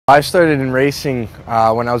I started in racing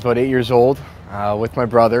when I was about 8 years old with my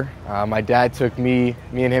brother. My dad took me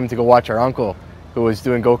and him to go watch our uncle who was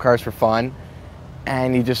doing go-karts for fun.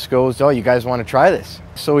 And he just goes, "Oh, you guys want to try this?"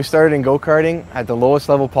 So we started in go-karting at the lowest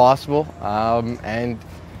level possible. And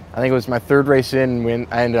I think it was my third race in when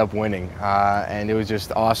I ended up winning. And it was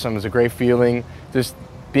just awesome. It was a great feeling, just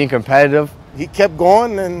being competitive. He kept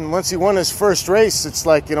going, and once he won his first race, it's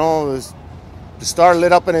like, you know, the star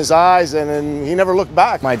lit up in his eyes, and then he never looked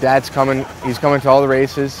back. My dad's coming. He's coming to all the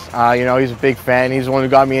races. You know, he's a big fan. He's the one who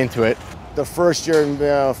got me into it. The first year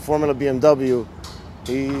in Formula BMW,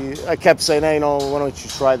 I kept saying, "Hey, you know, why don't you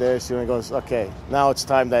try this?" And he goes, "Okay, now it's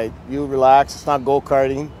time that you relax. It's not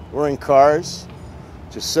go-karting. We're in cars.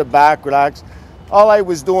 Just sit back, relax." All I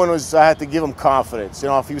was doing was I had to give him confidence. You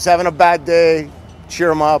know, if he was having a bad day, cheer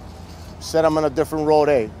him up, set him on a different road.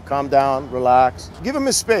 Hey, calm down, relax. Give him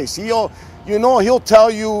his space. He'll tell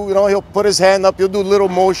you, you know, he'll put his hand up. He'll do little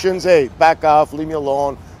motions. Hey, back off, leave me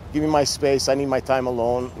alone. Give me my space. I need my time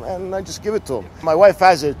alone. And I just give it to him. My wife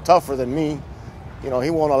has it tougher than me. You know, he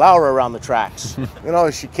won't allow her around the tracks. You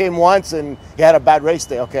know, she came once and he had a bad race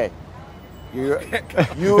day. Okay,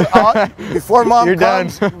 before mom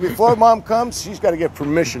comes, she's got to get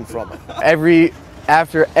permission from him.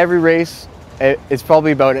 After every race, it's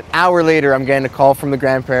probably about an hour later, I'm getting a call from the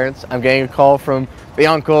grandparents. I'm getting a call from the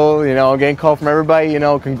uncle. You know, I'm getting a call from everybody. You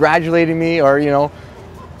know, congratulating me, or, you know,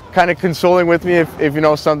 kind of consoling with me if you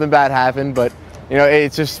know something bad happened. But, you know,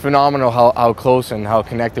 it's just phenomenal how close and how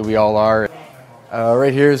connected we all are.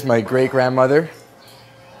 Right here is my great-grandmother.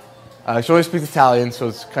 She only speaks Italian, so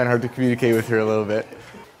it's kind of hard to communicate with her a little bit.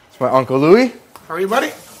 It's my Uncle Louis. How are you,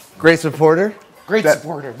 buddy? Great supporter.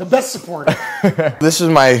 Supporter. The best supporter. This is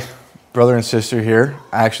my brother and sister here.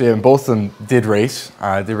 Actually, and both of them did race.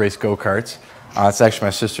 Did race go-karts. It's actually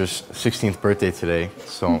my sister's 16th birthday today,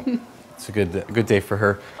 so it's a good day for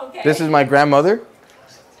her. Okay. This is my grandmother,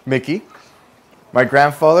 Mickey. My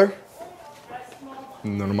grandfather,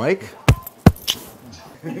 Mike.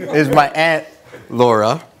 Is my aunt,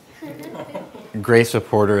 Laura. Great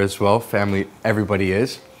supporter as well. Family, everybody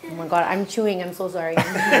is. Oh my God, I'm chewing. I'm so sorry.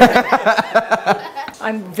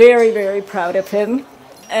 I'm very, very proud of him.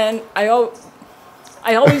 And I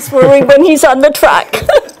always worry when he's on the track.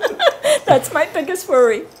 That's my biggest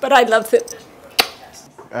worry, but I love it.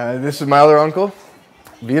 This is my other uncle,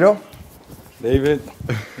 Vito. David,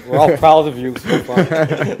 we're all proud of you so far.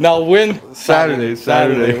 Now win Saturday.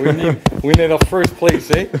 We need a first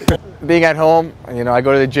place, eh? Being at home, you know, I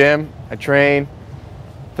go to the gym, I train.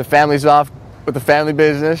 The family's off with the family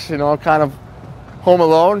business, you know, kind of home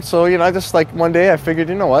alone. So, you know, I just, like, one day I figured,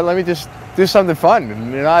 you know what, let me just do something fun.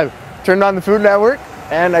 And, you know, I turned on the Food Network,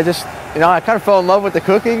 and I just, you know, I kind of fell in love with the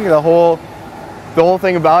cooking, the whole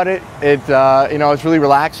thing about it. You know, it's really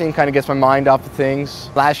relaxing, kind of gets my mind off of things.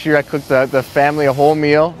 Last year I cooked the family a whole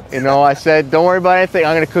meal. You know, I said, don't worry about anything,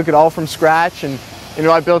 I'm going to cook it all from scratch. And, you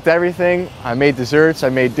know, I built everything. I made desserts, I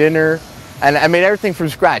made dinner, and I made everything from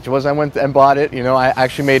scratch. It wasn't I went and bought it. You know, I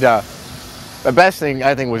actually made the best thing,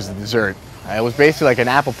 I think, was the dessert. It was basically like an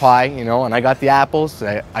apple pie, you know, and I got the apples,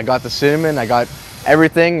 I got the cinnamon, I got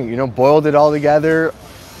everything, you know, boiled it all together.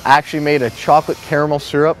 I actually made a chocolate caramel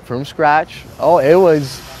syrup from scratch. Oh, it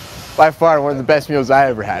was by far one of the best meals I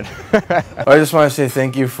ever had. I just want to say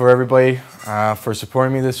thank you for everybody for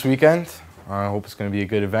supporting me this weekend. I hope it's going to be a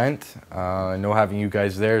good event. I know having you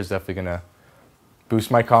guys there is definitely going to boost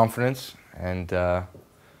my confidence, and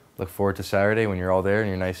look forward to Saturday when you're all there in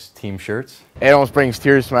your nice team shirts. It almost brings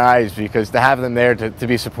tears to my eyes because to have them there to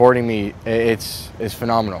be supporting me, it's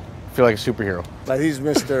phenomenal. I feel like a superhero. But he's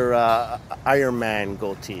Mr. Iron Man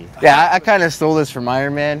goatee. Yeah, I kind of stole this from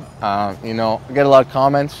Iron Man. You know, I get a lot of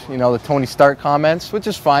comments, you know, the Tony Stark comments, which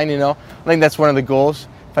is fine, you know. I think that's one of the goals.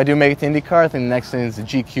 If I do make it to IndyCar, I think the next thing is the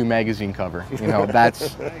GQ magazine cover. You know,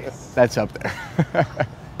 that's up there.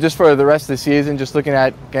 Just for the rest of the season, just looking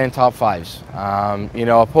at getting top fives. You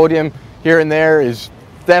know, a podium here and there is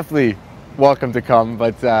definitely welcome to come,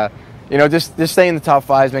 but you know, just staying in the top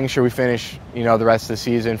fives, making sure we finish, you know, the rest of the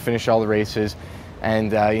season, finish all the races,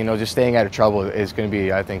 and you know, just staying out of trouble is going to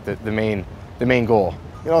be, I think, the main goal.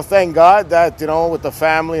 You know, thank God that, you know, with the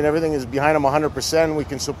family and everything is behind him 100%. We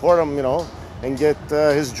can support him, you know, and get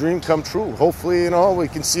his dream come true. Hopefully, you know, we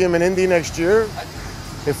can see him in Indy next year.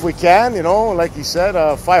 If we can, you know, like he said,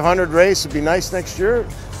 a 500 race would be nice next year.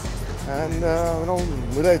 And, you know,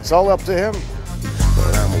 it's all up to him.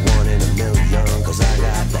 But I'm a one in a million, 'cause I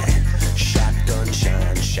got that shotgun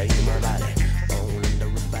shine, shake my body.